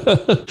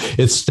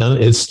 It's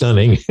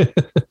stunning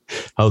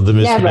how the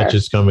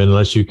mismatches come in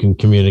unless you can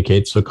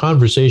communicate. So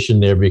conversation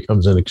there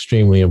becomes an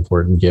extremely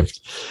important gift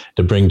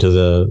to bring to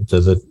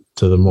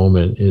the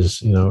moment.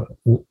 Is,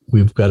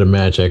 we've got to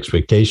match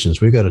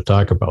expectations. We've got to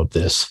talk about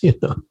this.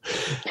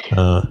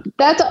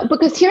 That's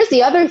because here's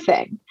the other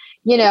thing.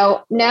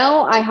 Now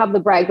I have the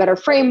Brag Better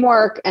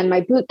framework and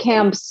my boot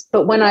camps,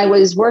 but when I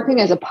was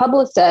working as a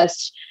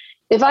publicist,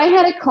 if I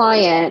had a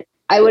client,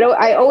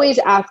 I always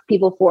ask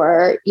people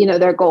for,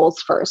 their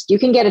goals first. You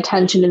can get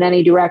attention in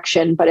any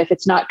direction, but if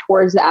it's not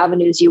towards the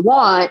avenues you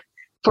want,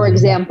 for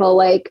example,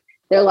 like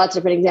there are lots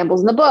of different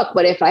examples in the book,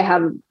 but if I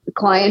have a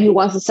client who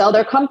wants to sell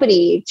their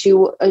company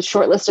to a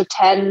short list of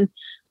 10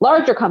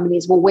 larger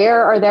companies, well,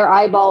 where are their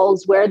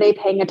eyeballs? Where are they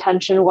paying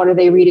attention? What are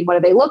they reading? What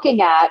are they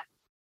looking at?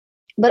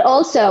 But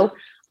also,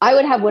 I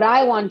would have what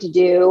I wanted to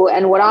do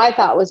and what I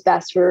thought was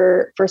best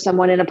for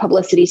someone in a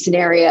publicity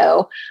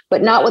scenario,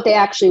 but not what they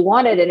actually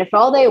wanted. And if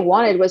all they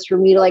wanted was for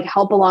me to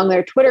help along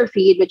their Twitter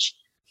feed,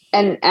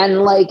 and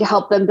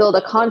help them build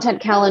a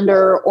content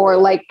calendar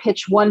or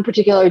pitch one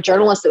particular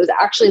journalist that was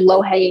actually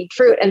low hanging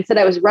fruit, and said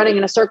I was running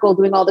in a circle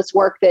doing all this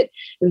work that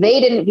they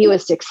didn't view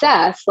as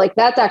success,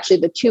 that's actually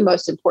the two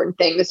most important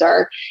things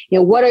are,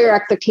 what are your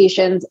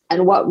expectations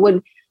and what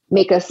would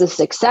make us a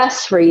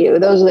success for you?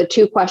 Those are the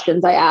two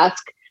questions I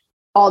ask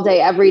all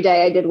day, every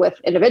day. I did with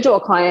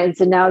individual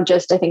clients, and now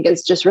I think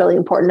it's just really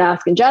important to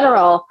ask in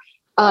general,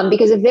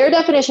 because if their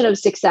definition of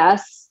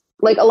success,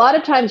 a lot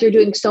of times you're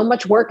doing so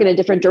much work in a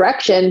different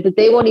direction that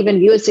they won't even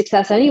view as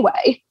success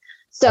anyway.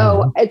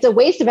 So it's a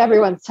waste of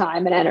everyone's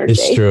time and energy.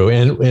 It's true.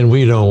 And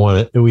we don't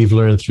want it. We've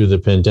learned through the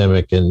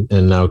pandemic and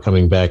now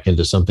coming back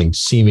into something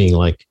seeming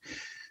like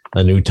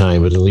a new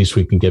time, but at least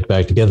we can get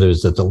back together,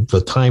 is that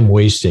the time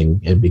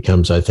wasting, it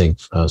becomes, I think,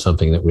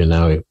 something that we're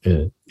now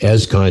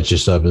as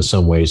conscious of in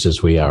some ways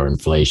as we are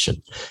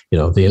inflation.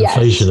 The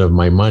inflation of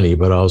my money,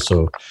 but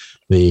also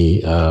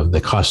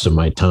the cost of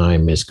my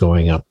time is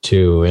going up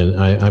too. And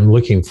I'm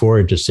looking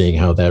forward to seeing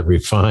how that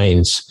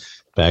refines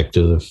back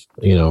to the,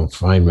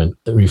 refinement,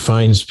 that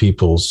refines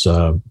people's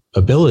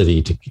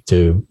ability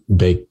to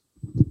make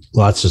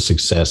lots of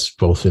success,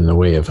 both in the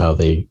way of how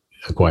they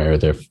acquire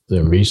their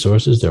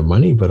resources, their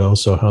money, but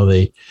also how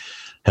they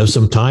have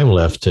some time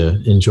left to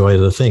enjoy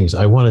the things.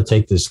 I want to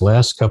take this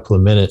last couple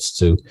of minutes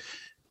to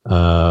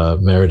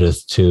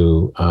Meredith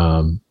to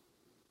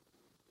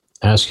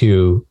ask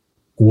you,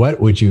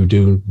 what would you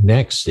do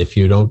next if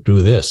you don't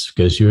do this?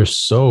 Because you're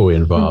so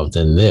involved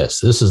in this.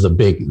 This is a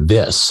big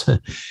this.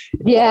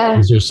 Yeah.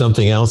 Is there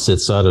something else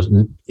that's sort of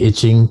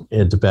itching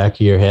at the back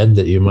of your head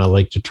that you might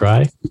like to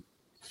try?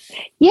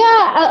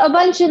 Yeah, a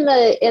bunch in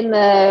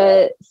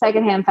the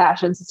secondhand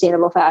fashion,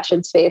 sustainable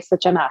fashion space,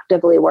 which I'm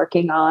actively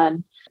working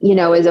on,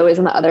 is always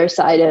on the other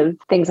side of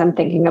things I'm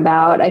thinking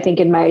about. I think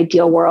in my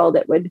ideal world,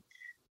 it would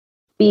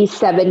be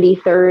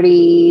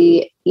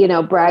 70-30,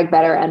 Brag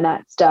Better and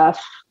that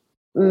stuff,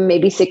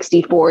 maybe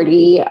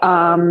 60-40.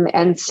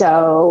 And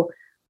so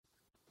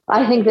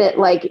I think that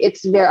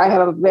I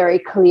have a very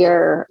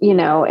clear,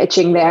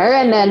 itching there.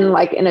 And then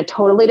in a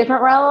totally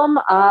different realm,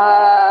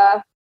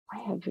 I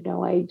have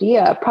no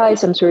idea. Probably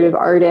some sort of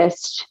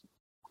artist.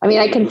 I mean,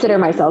 I consider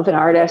myself an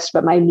artist,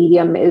 but my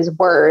medium is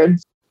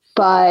words.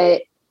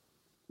 But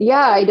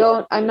yeah, I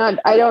don't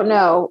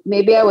know.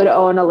 Maybe I would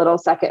own a little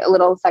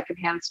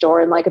secondhand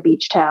store in a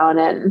beach town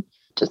and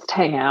just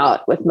hang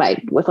out with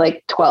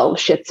 12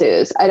 Shih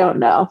Tzus. I don't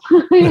know.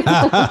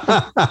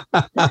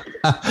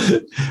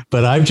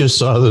 But I just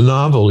saw the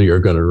novel you're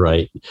going to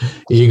write.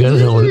 You're going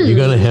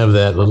to have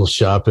that little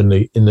shop in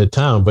the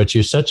town, but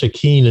you're such a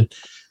keen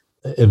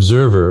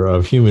observer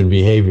of human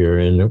behavior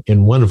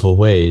in wonderful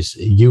ways.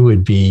 You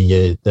would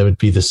be that would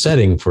be the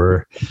setting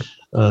for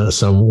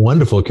some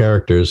wonderful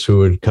characters who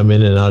would come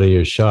in and out of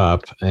your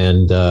shop,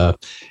 and I'll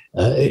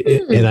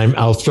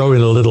throw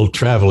in a little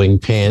traveling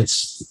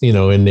pants,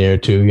 in there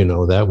too.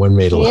 That one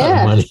made a lot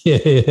of money.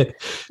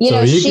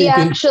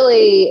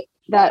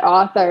 That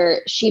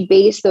author, she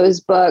based those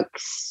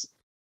books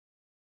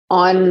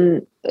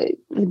on a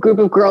group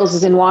of girls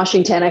is in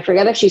Washington. I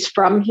forget if she's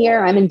from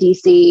here. I'm in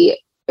DC.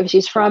 If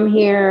she's from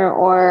here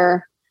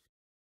or,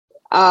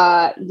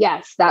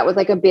 yes, that was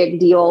a big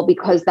deal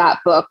because that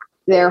book,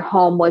 their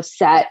home was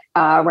set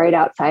right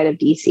outside of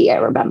DC. I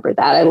remember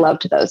that. I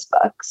loved those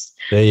books.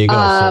 There you go.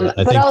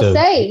 But I'll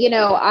say,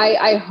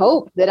 I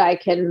hope that I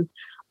can,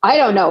 I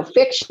don't know,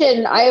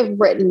 fiction. I've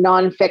written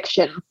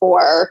nonfiction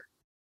for,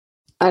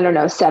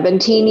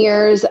 17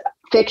 years.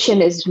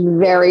 Fiction is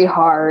very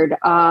hard.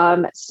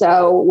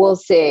 So we'll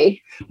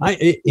see.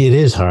 It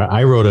is hard.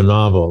 I wrote a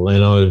novel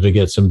in order to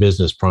get some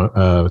business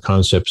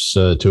concepts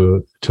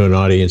to an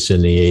audience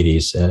in the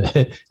 80s.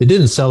 It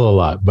didn't sell a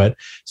lot, but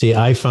see,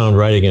 I found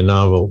writing a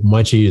novel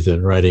much easier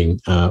than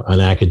writing an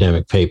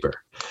academic paper.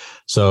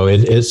 So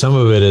some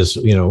of it is,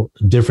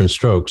 different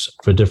strokes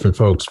for different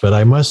folks. But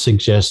I must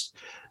suggest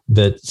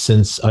that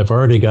since I've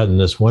already gotten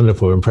this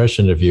wonderful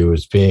impression of you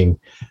as being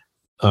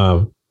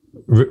a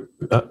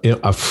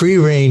free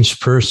range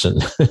person,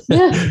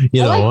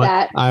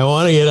 I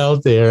want to get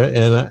out there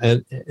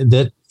and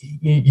that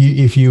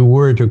if you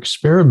were to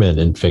experiment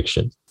in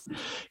fiction,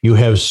 you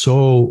have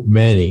so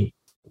many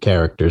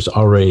characters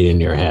already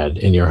in your head,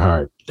 in your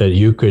heart, that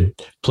you could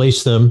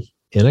place them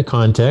in a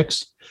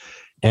context,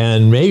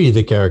 and maybe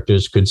the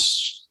characters could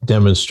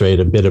demonstrate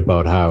a bit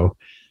about how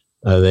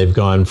they've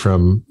gone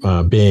from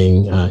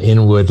being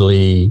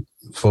inwardly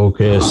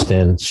focused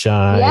and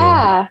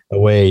shy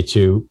away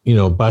to,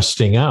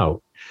 busting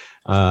out.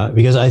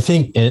 Because I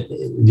think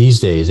these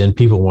days, and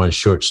people want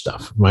short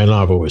stuff. My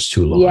novel was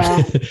too long.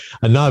 Yeah.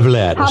 A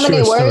novelette. How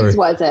many words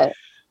was it?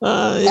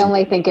 I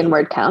only think in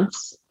word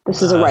counts.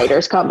 This is a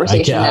writer's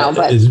conversation now,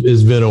 but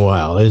it's been a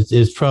while.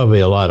 It's probably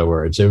a lot of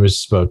words. It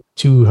was about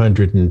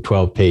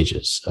 212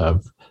 pages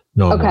of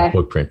normal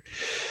book print.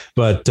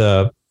 But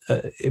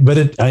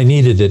I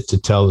needed it to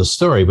tell the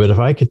story. But if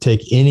I could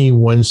take any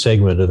one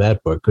segment of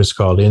that book, it's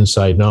called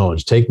Inside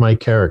Knowledge, take my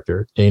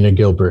character, Dana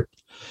Gilbert,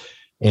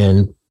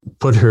 and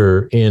put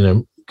her in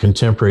a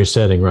contemporary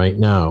setting right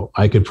now,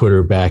 I could put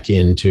her back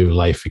into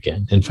life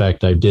again. In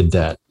fact, I did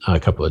that a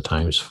couple of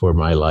times for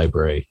my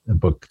library, a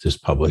book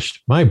just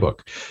published, my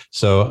book.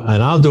 So,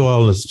 and I'll do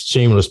all this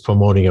shameless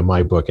promoting of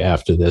my book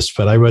after this,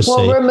 but I must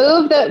say,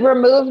 remove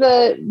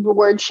the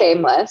word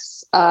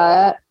shameless,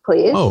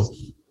 please. Oh,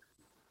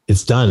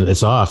 it's done.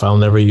 It's off. I'll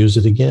never use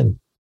it again.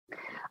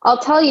 I'll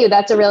tell you,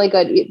 that's a really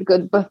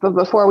good, but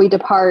before we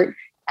depart,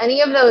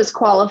 any of those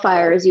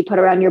qualifiers you put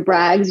around your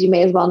brags, you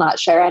may as well not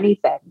share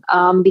anything.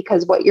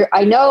 Because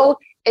I know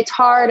it's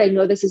hard. I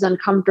know this is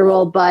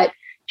uncomfortable, but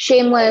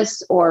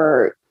shameless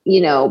or,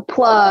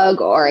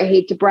 plug, or I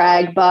hate to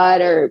brag,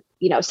 but, or,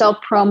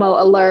 self-promo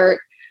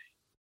alert.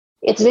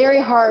 It's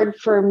very hard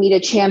for me to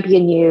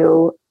champion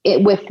you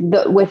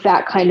with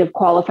that kind of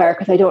qualifier,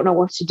 because I don't know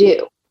what to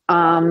do.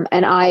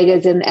 And I,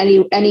 as in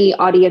any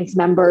audience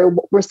member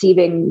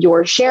receiving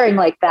your sharing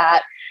like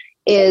that,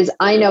 is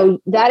I know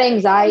that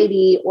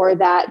anxiety or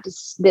that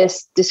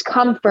this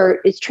discomfort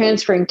is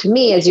transferring to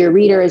me as your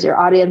reader, as your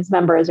audience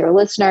member, as your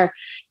listener.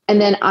 And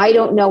then I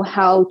don't know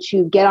how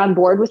to get on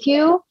board with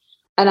you.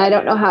 And I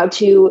don't know how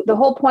to, the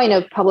whole point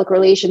of public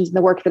relations and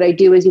the work that I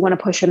do is you want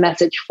to push a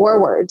message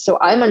forward. So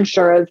I'm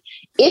unsure of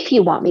if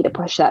you want me to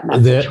push that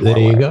message forward. There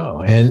you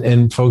go.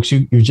 And folks,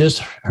 you just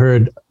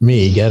heard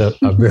me get a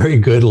very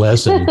good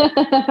lesson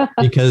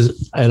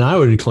because, and I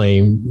would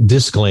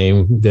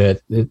disclaim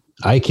that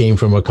I came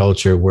from a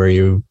culture where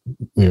you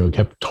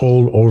kept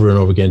told over and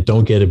over again,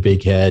 don't get a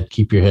big head,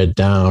 keep your head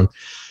down,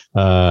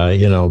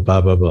 blah,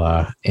 blah,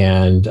 blah.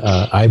 And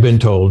I've been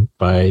told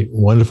by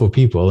wonderful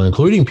people,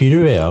 including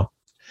Peter Vale,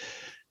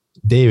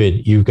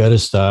 David, you've got to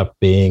stop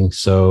being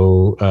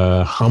so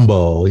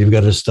humble. You've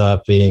got to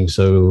stop being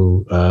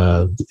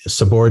so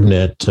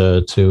subordinate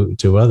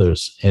to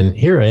others. And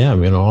here I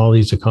am, all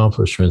these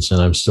accomplishments, and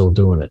I'm still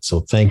doing it. So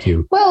thank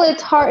you. Well,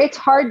 it's hard. It's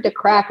hard to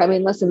crack. I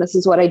mean, listen, this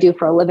is what I do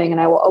for a living,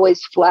 and I will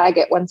always flag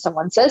it when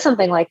someone says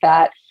something like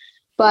that.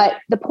 But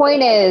the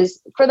point is,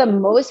 for the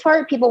most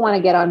part, people want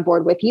to get on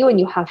board with you, and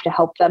you have to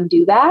help them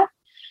do that.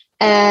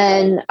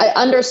 And I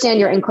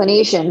understand your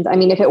inclinations. I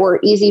mean, if it were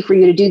easy for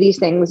you to do these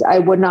things, I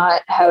would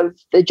not have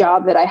the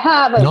job that I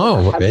have.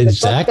 No,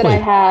 exactly. That I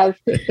have.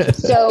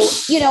 So,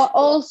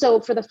 also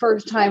for the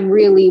first time,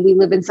 really, we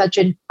live in such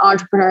an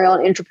entrepreneurial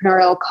and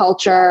intrapreneurial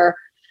culture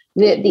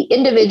that the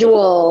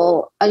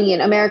individual,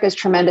 America is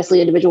tremendously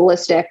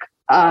individualistic.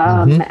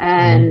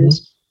 And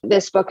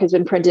this book has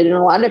been printed in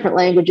a lot of different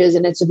languages,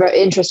 and it's of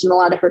interest in a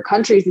lot of different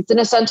countries. It's an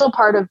essential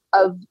part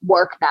of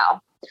work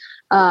now.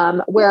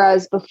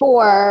 Whereas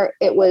before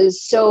it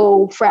was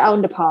so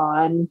frowned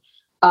upon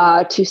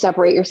to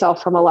separate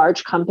yourself from a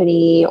large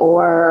company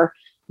or,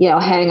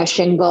 hang a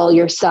shingle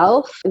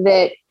yourself,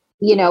 that,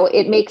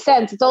 it makes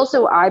sense. It's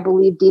also, I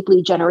believe,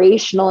 deeply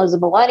generational. As a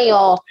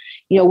millennial,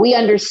 we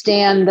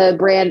understand the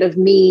brand of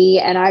me,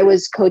 and I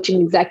was coaching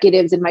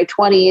executives in my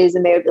 20s,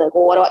 and they would be like,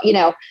 well, what do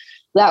I,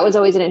 that was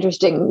always an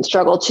interesting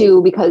struggle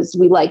too, because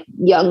we like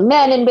young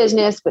men in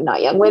business, but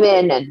not young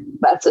women. And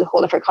that's a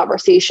whole different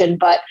conversation.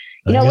 But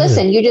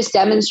listen, you just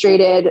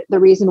demonstrated the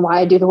reason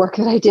why I do the work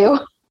that I do.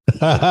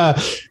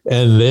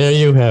 And there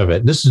you have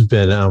it. This has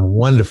been a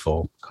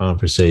wonderful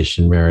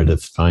conversation,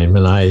 Meredith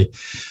Fineman.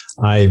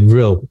 I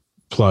will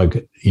plug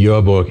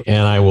your book,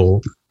 and I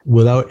will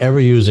without ever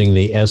using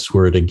the S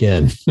word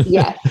again.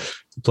 Yes.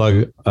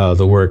 Plug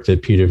the work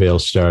that Peter Vale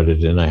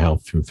started and I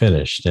helped him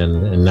finish.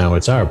 And now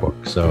it's our book.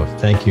 So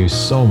thank you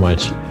so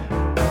much.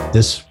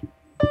 This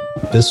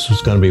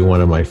was going to be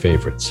one of my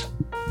favorites.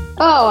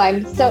 Oh,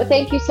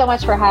 thank you so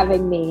much for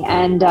having me.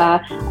 And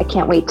I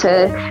can't wait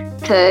to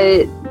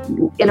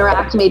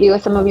interact maybe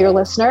with some of your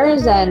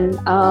listeners. And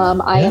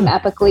I am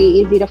epically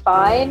easy to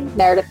find,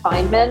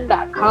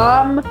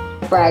 meredithfeynman.com.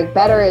 Brag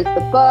Better is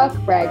the book,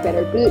 Brag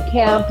Better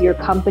Bootcamp. Your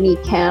company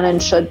can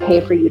and should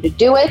pay for you to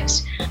do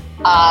it.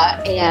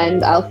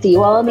 And I'll see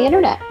you all on the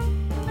internet.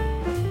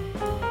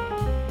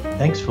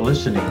 Thanks for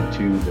listening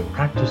to the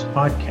Practice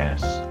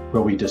Podcast,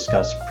 where we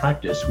discuss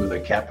practice with a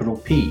capital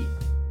P.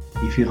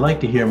 If you'd like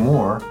to hear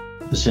more,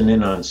 listen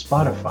in on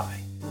Spotify,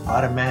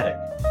 Automatic,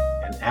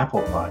 and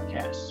Apple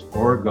Podcasts,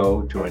 or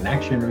go to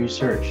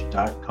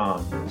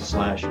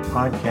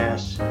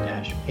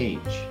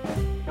inactionresearch.com/podcast-page.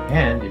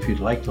 And if you'd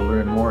like to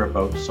learn more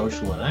about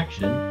social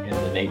inaction and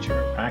the nature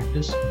of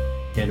practice,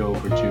 head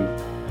over to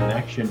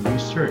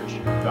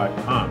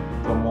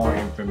inactionresearch.com for more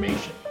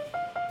information.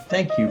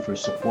 Thank you for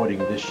supporting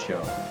this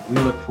show. We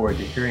look forward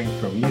to hearing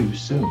from you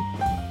soon.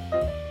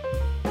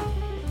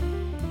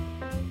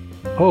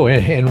 Oh,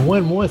 and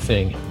one more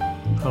thing.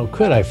 How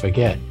could I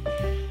forget?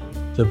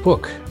 The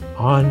book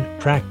on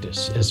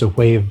practice as a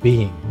way of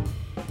being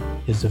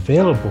is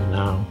available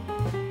now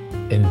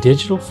in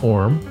digital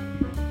form,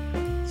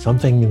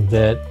 something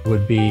that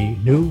would be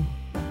new,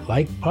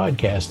 like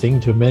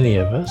podcasting to many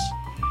of us.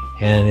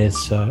 And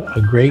it's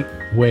a great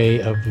way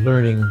of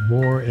learning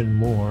more and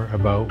more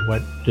about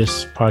what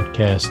this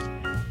podcast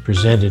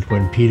presented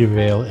when Peter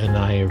Vale and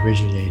I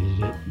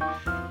originated it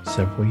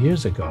several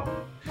years ago.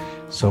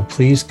 So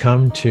please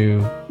come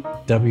to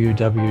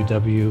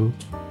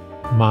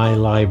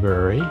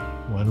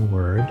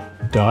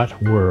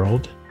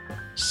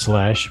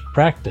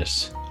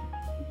www.mylibrary.world/practice,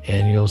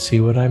 and you'll see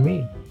what I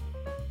mean.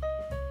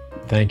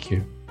 Thank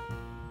you.